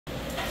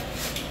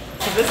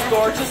This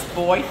gorgeous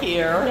boy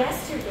here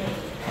Yesterday,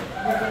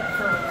 we went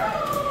for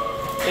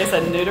a run. is a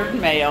neutered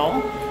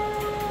male.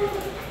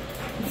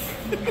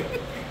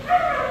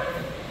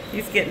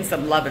 He's getting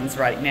some lovin's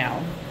right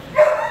now.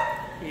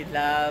 He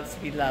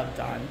loved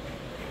on.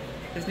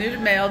 His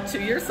neutered male,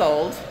 2 years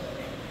old.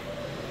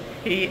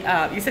 He,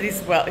 you said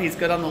he's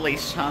good on the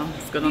leash, huh?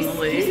 He's good on the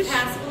leash. He's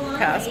passable on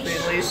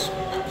Passable leash.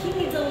 He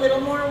needs a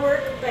little more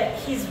work, but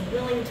he's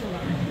willing to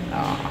learn.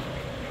 Aw.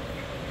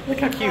 Look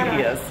how cute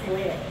he is.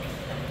 Quick.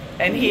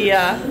 And he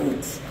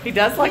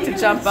does like to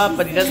jump up,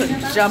 but he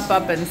doesn't jump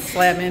up and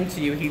slam into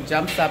you. He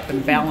jumps up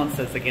and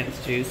balances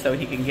against you so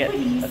he can get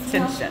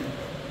attention.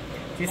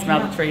 Do you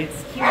smell the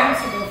treats? He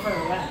wants to go for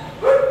a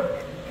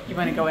run. You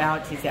want to go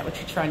out? Is that what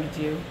you're trying to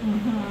do?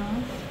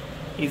 Mm-hmm.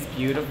 He's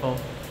beautiful.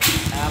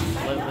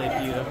 Absolutely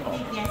beautiful.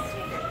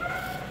 Yesterday,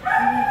 we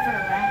went for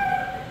a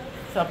run.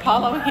 So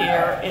Apollo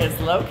here is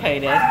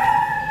located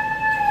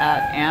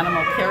at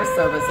Animal Care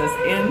Services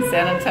in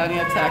San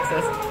Antonio,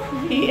 Texas.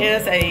 He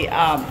is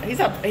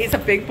he's a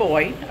big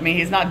boy. I mean,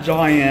 he's not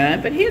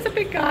giant, but he is a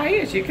big guy,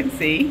 as you can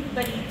see.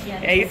 But he's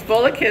gentle. And he's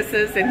full of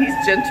kisses, and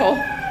he's gentle.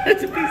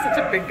 To be such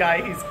a big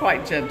guy, he's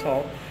quite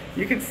gentle.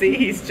 You can see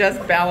he's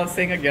just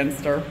balancing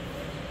against her.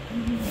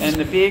 And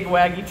the big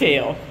waggy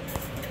tail.